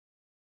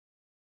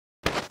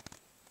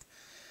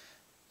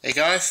Hey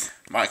guys,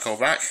 Michael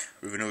back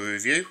with another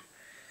review.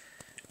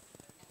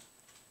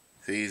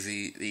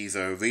 These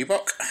are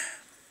Reebok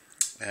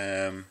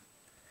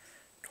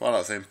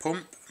Twilight Zone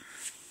pump.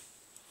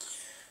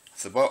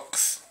 It's a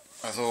box,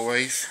 as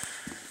always.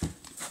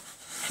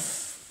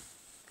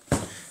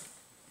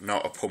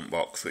 Not a pump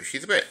box, which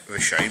is a bit of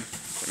a shame,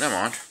 but never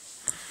mind.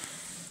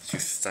 It's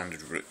just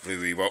standard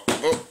blue Reebok.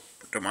 Oh,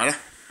 don't matter.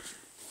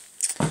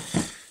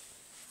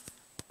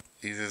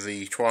 These are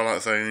the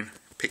Twilight Zone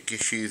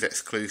Pickyourshoes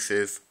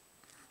exclusive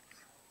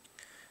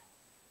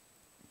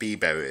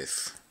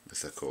Bee-berries,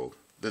 as they're called.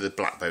 They're the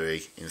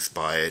blackberry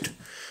inspired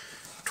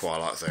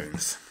Twilight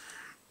Zones.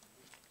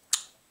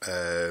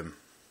 Want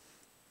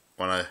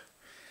to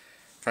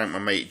thank my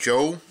mate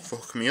Joel for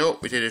hooking me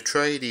up. We did a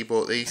trade. He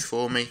bought these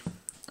for me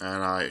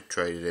and I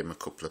traded him a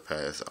couple of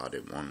pairs that I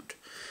didn't want.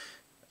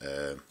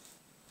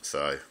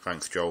 So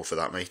thanks Joel for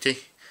that, matey.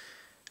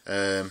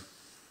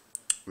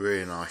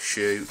 Really nice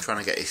shoe. Trying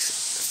to get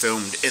this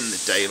filmed in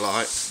the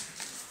daylight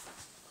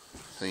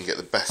so you get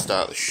the best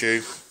out of the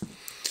shoe.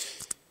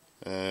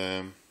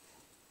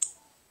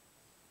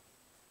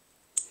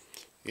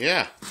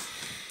 Yeah,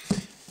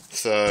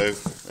 so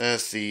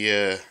there's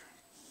the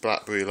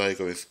blackberry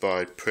logo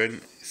inspired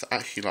print. It's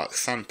actually like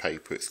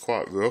sandpaper, it's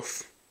quite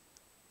rough.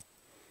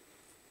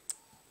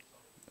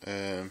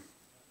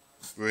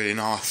 Really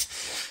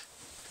nice.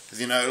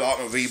 As you know, like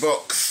my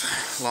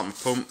Reeboks, like my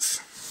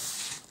pumps.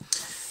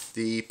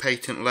 The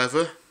patent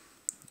leather,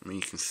 I mean,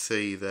 you can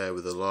see there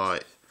with the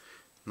light,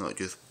 not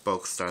just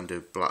bog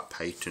standard black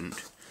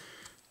patent.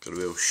 Got a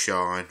real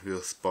shine,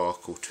 real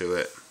sparkle to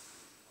it.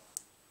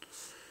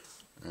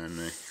 And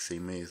you can see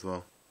me as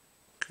well.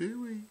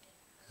 Cooey.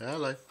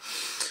 Hello.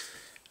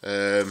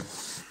 Very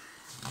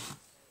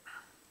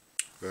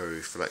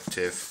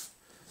reflective.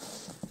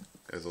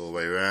 Goes all the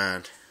way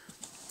around.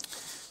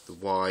 The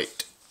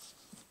white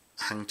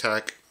hang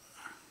tag.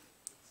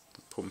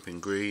 The pump in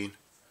green.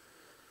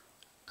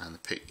 And the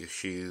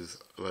Pickyourshoes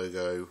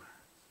logo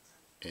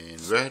in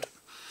red.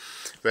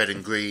 Red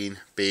and green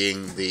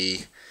being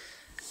the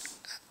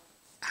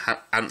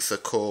answer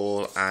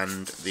call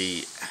and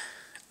the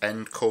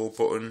end call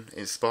button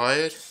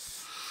inspired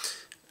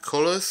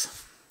colours.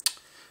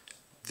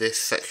 This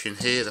section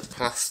here, the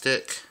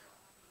plastic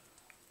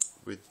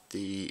with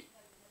the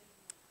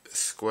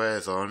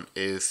squares on,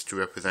 is to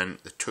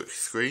represent the touch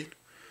screen,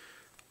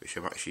 which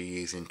I'm actually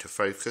using to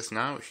focus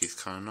now, which is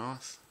kind of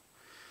nice.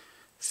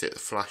 See the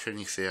flash and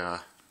you see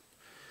how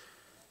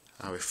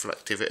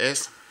reflective it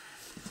is.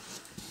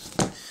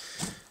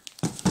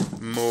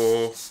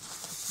 More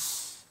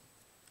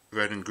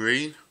red and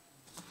green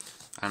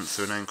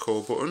answer and end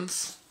call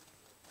buttons.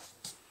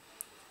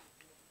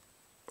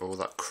 All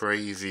that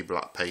crazy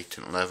black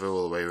patent leather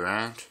all the way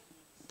around.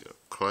 Get up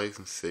close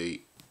and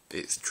see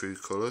its true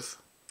colours.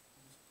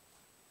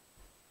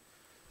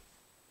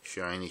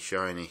 Shiny,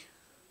 shiny.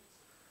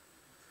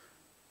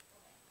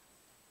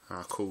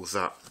 How cool is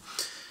that?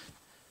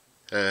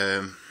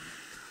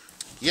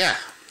 Yeah.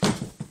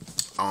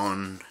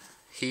 On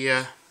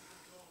here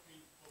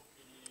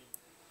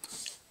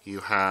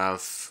you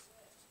have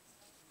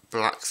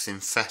black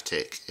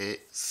synthetic.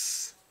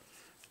 It's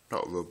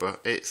not rubber,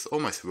 it's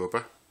almost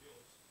rubber.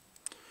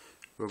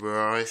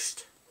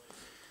 Rubberized.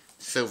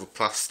 Silver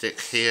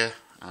plastic here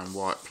and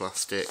white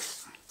plastic.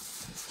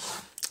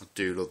 I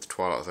do love the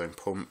Twilight Zone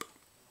pump.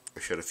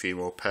 Wish I had a few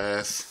more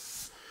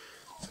pairs.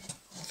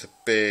 It's a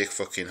big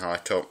fucking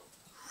high top.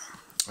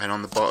 And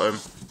on the bottom,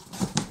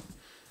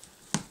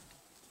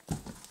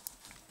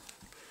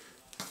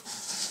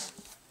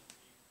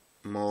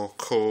 more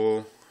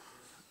call,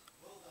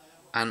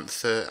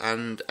 answer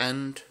and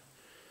end.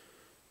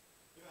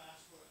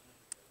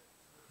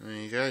 There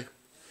you go.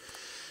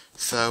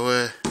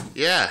 So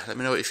yeah, let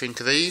me know what you think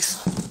of these.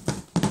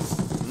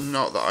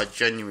 Not that I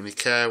genuinely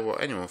care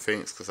what anyone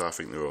thinks, because I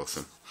think they're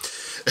awesome.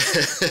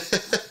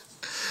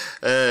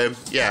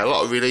 Yeah, a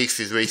lot of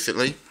releases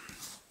recently,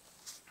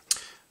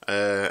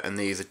 and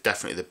these are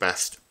definitely the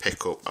best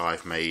pickup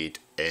I've made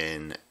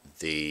in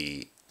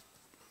the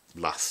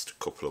last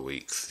couple of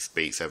weeks. This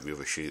beats every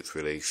other shoe that's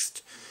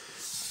released.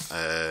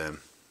 I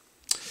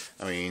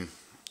mean,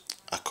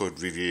 I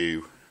could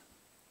review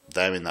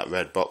them in that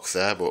red box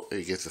there, but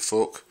who gives a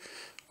fuck?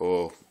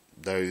 Or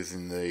those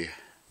in the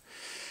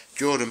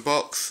Jordan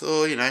box,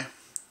 or you know,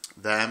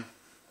 them.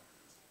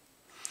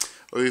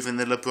 Or even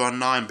the LeBron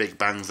 9 big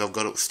bangs I've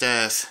got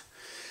upstairs.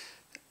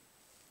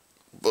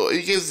 But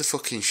who gives a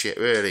fucking shit,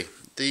 really?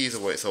 These are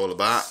what it's all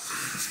about.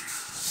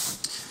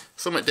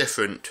 Something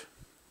different,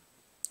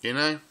 you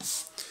know?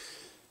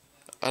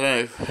 I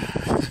don't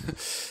know.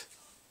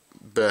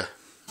 But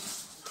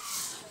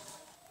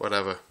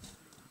whatever.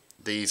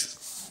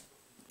 These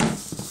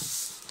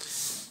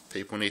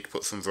people need to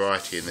put some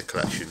variety in their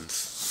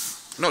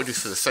collections. Not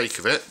just for the sake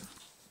of it.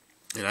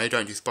 You know,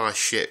 don't just buy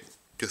shit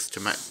just to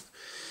make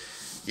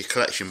your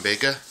collection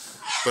bigger.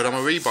 But I'm a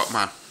Reebok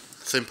man.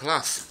 Simple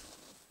as.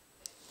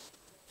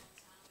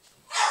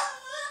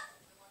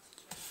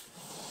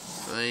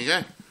 So there you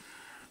go.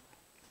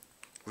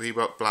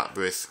 Reebok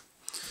Blackberries.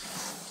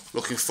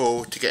 looking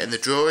forward to getting the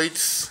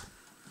droids.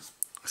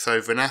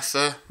 So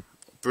Vanessa,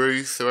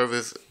 Bruce,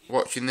 whoever's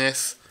watching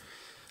this,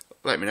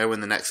 let me know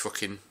when the next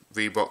fucking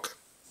Reebok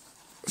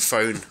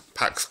phone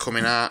pack's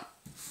coming out,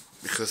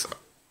 because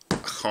I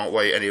can't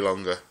wait any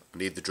longer. I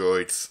need the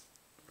droids.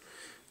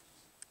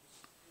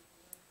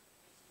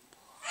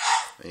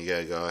 There you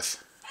go, guys.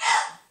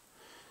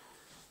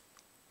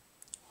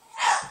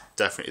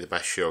 Definitely the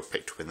best shoe I've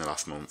picked up in the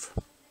last month.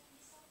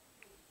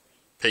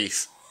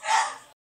 Peace.